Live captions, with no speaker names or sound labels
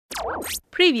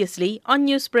Previously on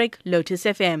Newsbreak, Lotus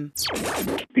FM.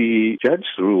 The judge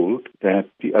ruled that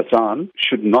the Azaan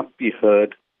should not be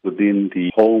heard within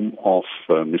the home of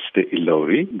Mr.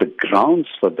 Ellaurie. The grounds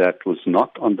for that was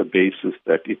not on the basis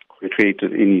that it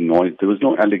created any noise. There was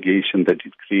no allegation that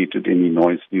it created any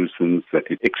noise nuisance,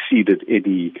 that it exceeded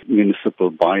any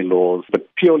municipal bylaws, but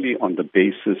purely on the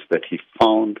basis that he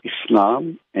found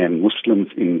Islam and Muslims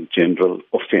in general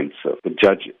offensive. The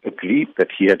judge agreed that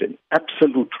he had an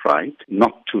absolute right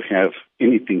not to have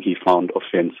anything he found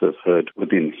offensive heard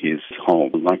within his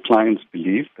home. My clients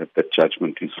believe that the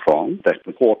judgment is wrong, that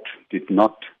the court did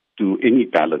not do any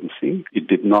balancing. It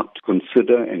did not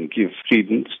consider and give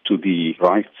credence to the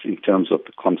rights in terms of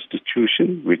the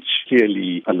Constitution, which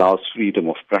clearly allows freedom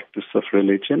of practice of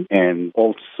religion. And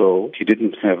also, he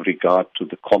didn't have regard to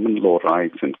the common law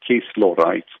rights and case law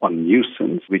rights on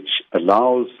nuisance, which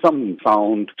allows some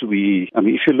sound to be,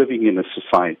 if you're living in a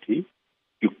society,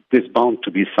 there's bound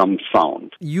to be some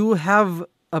sound. You have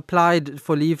applied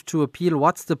for leave to appeal.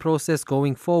 What's the process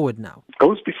going forward now? It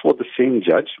goes before the same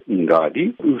judge,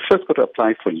 Ngadi. We've first got to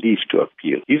apply for leave to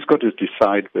appeal. He's got to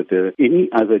decide whether any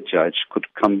other judge could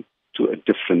come to a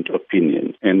different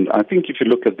opinion. And I think if you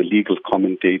look at the legal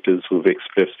commentators who've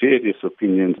expressed various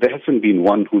opinions, there hasn't been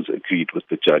one who's agreed with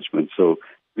the judgment. So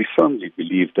we firmly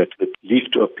believe that the leave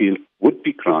to appeal would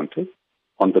be granted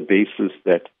on the basis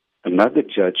that another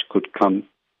judge could come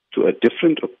to a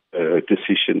different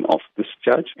decision of this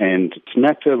judge. And it's a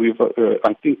matter,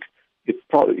 I think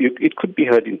it could be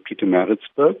heard in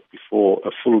Pietermaritzburg before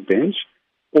a full bench,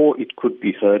 or it could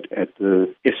be heard at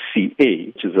the SCA,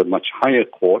 which is a much higher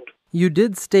court. You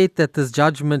did state that this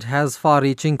judgment has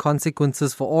far-reaching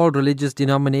consequences for all religious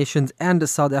denominations and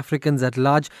South Africans at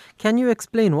large. Can you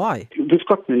explain why? We've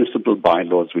got municipal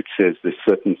bylaws which says there's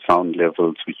certain sound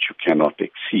levels which you cannot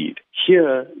exceed.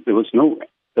 Here, there was no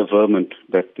averment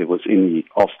that there was any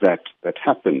of that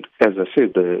happened. As I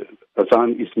said, the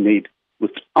Azaan is made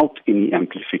without any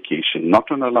amplification, not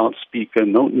on a loudspeaker,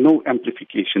 no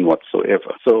amplification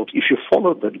whatsoever. So if you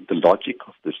follow the logic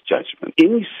of this judgment,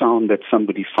 any sound that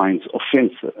somebody finds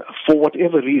offensive, for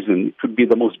whatever reason, it could be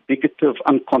the most bigoted,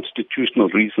 unconstitutional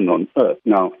reason on earth.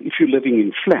 Now, if you're living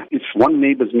in flat, if one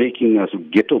neighbor's making a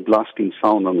ghetto blasting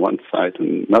sound on one side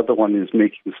and another one is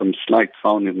making some slight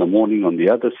sound in the morning on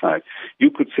the other side, you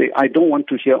could say, I don't want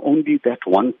to hear only that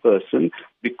one person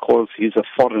because he's a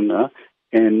foreigner.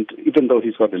 And even though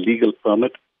he's got a legal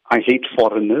permit, I hate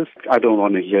foreigners. I don't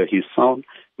want to hear his sound.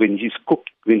 When he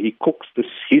cooks,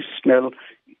 his smell,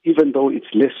 even though it's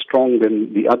less strong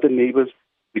than the other neighbors,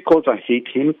 because I hate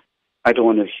him, I don't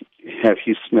want to have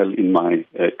his smell in my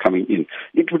coming in.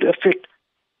 It would affect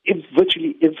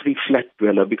virtually every flat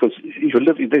dweller because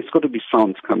there's got to be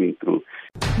sounds coming through.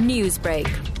 Newsbreak,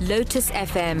 Lotus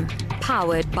FM,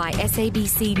 powered by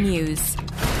SABC News.